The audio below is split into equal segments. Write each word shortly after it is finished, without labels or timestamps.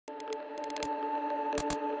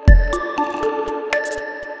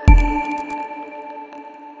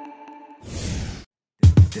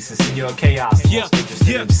This is Senor Chaos, Yeah, most interested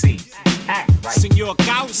yeah. MC. Act right. Senor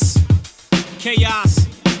Chaos, Chaos,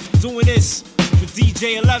 doing this for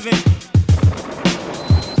DJ 11.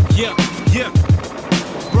 Yeah, yeah.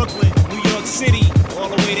 Brooklyn, New York City, all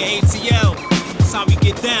the way to ATL. That's how we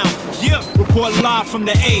get down. Yeah, report live from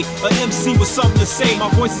the A. A MC with something to say. My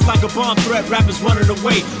voice is like a bomb threat, rappers running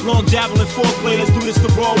away. Long javelin foreplay, let's do this the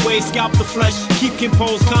raw way. Scalp the flesh, keep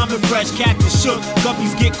composed, calm and fresh. Cactus shook,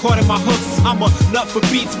 guppies get caught in my hooks. I'm a nut for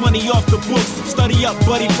beats, money off the books. Study up,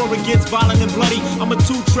 buddy, before it gets violent and bloody. I'm a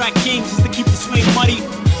two-track king just to keep the swing muddy.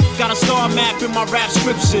 Got a star map in my rap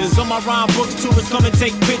scriptures. On my rhyme books, tourists come and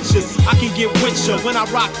take pictures. I can get richer when I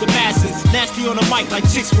rock the masses. Nasty on the mic like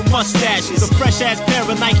chicks with mustaches. A fresh ass pair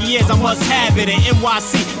of Nike Airs, I must have it. And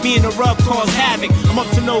NYC, me and the rub cause havoc. I'm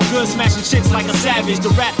up to no good, smashing chicks like a savage. The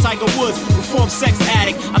rap Tiger Woods, reformed sex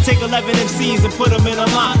addict. I take 11 MCs and put them in a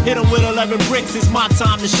line. Hit them with 11 bricks, it's my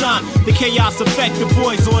time to shine. The chaos effect, the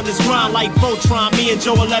boys on this grind like Voltron. Me and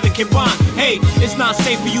Joe 11 combine. Hey, it's not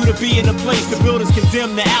safe for you to be in a place. The buildings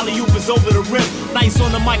condemn, the alley-oop is over the rim. Nice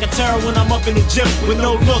on the mic, a terror when I'm up in the gym. With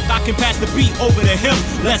no look, I can pass the beat over to him.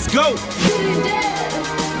 Let's go.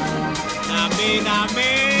 I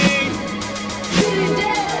mean.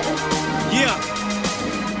 Yeah.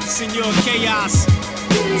 Senor Chaos,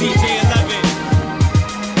 DJ 11.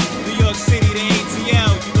 New York City to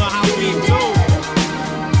ATL, you know how we do.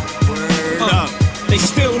 Word up. They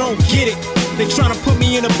still don't get it. They tryna put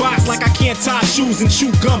me in a box like I can't tie shoes and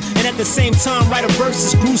chew gum. And at the same time write a verse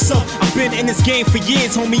is gruesome. I've been in this game for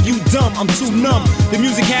years, homie, you dumb. I'm too numb. The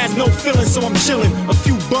music has no feeling, so I'm chillin'. A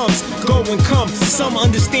few bumps, go and come. Some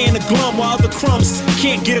understand the glum while other crumbs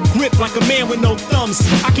can't get a grip like a man with no thumbs.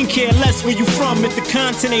 I can care less where you from. If the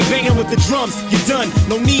content ain't banging with the drums, you're done.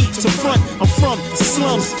 No need to front. I'm from the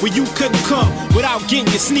slums where you couldn't come without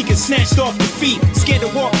getting your sneakers snatched off your feet. Scared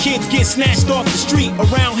to walk, kids get snatched off the street.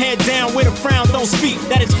 Around head down with a frown, don't speak.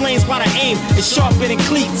 That explains why the aim is sharper than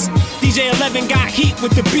cleats. DJ 11 got heat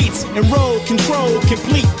with the beats and road control,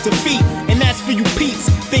 complete defeat. And that's for you peeps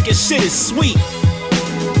thinking shit is sweet.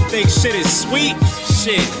 Think shit is sweet?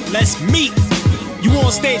 Shit, let's meet. You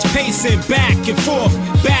on stage pacing back and forth,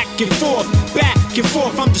 back and forth, back and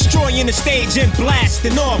forth. I'm destroying the stage and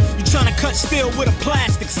blasting off. You tryna cut steel with a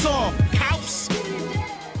plastic saw.